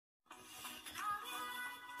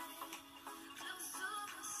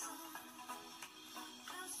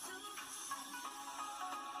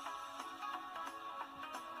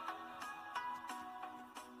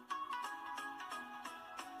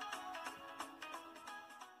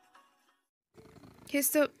Okay,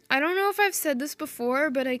 so I don't know if I've said this before,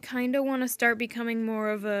 but I kind of want to start becoming more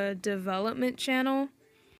of a development channel.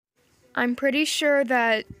 I'm pretty sure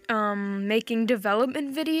that making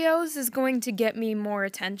development videos is going to get me more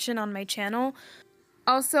attention on my channel.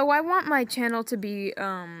 Also, I want my channel to be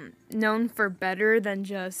known for better than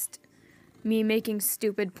just me making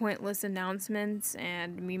stupid, pointless announcements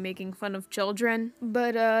and me making fun of children.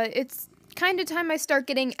 But it's kind of time I start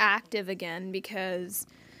getting active again, because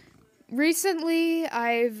recently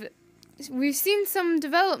we've seen some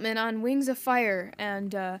development on Wings of Fire,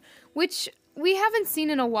 and which we haven't seen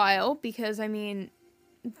in a while, because I mean,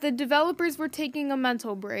 the developers were taking a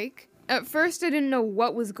mental break. At first I didn't know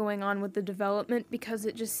what was going on with the development because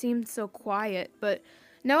it just seemed so quiet, but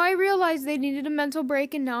now I realize they needed a mental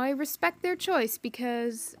break, and now I respect their choice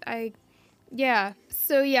because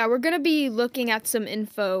So we're gonna be looking at some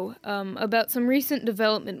info about some recent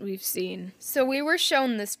development we've seen. So we were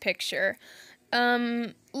shown this picture.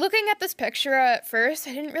 Looking at this picture at first,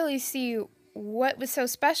 I didn't really see what was so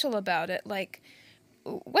special about it. Like,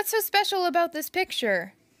 what's so special about this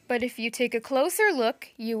picture? But if you take a closer look,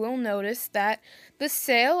 you will notice that the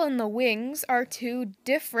sail and the wings are two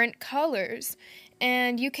different colors,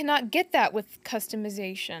 and you cannot get that with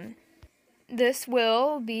customization. This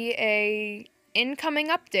will be a incoming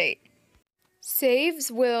update.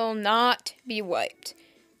 Saves will not be wiped.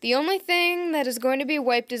 The only thing that is going to be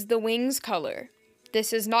wiped is the wings color.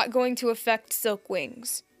 This is not going to affect Silk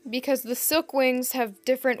Wings, because the Silk Wings have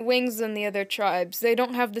different wings than the other tribes. They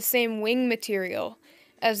don't have the same wing material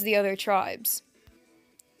as the other tribes.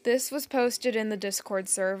 This was posted in the Discord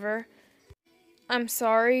server. I'm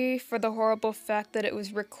sorry for the horrible fact that it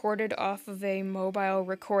was recorded off of a mobile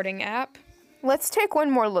recording app. Let's take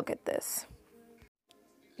one more look at this.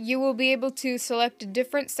 You will be able to select a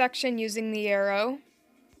different section using the arrow.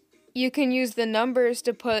 You can use the numbers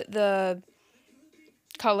to put the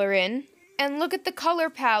color in. And look at the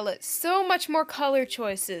color palette, so much more color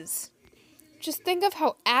choices. Just think of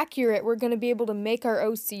how accurate we're going to be able to make our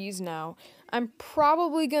OCs now. I'm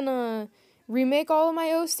probably going to remake all of my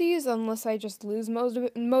OCs unless I just lose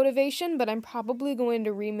motivation, but I'm probably going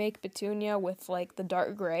to remake Petunia with like the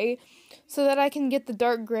dark gray so that I can get the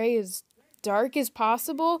dark gray as dark as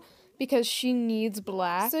possible because she needs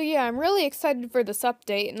black. So yeah, I'm really excited for this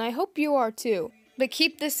update, and I hope you are too. But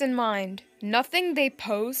keep this in mind, nothing they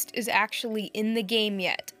post is actually in the game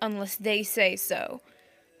yet unless they say so.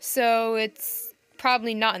 So it's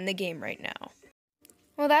probably not in the game right now.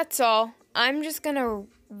 Well, that's all. I'm just gonna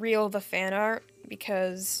reel the fan art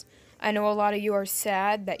because I know a lot of you are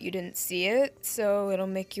sad that you didn't see it, so it'll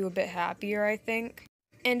make you a bit happier, I think.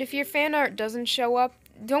 And if your fan art doesn't show up,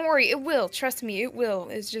 don't worry, it will. Trust me, it will.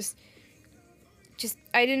 It's just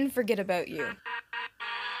I didn't forget about you.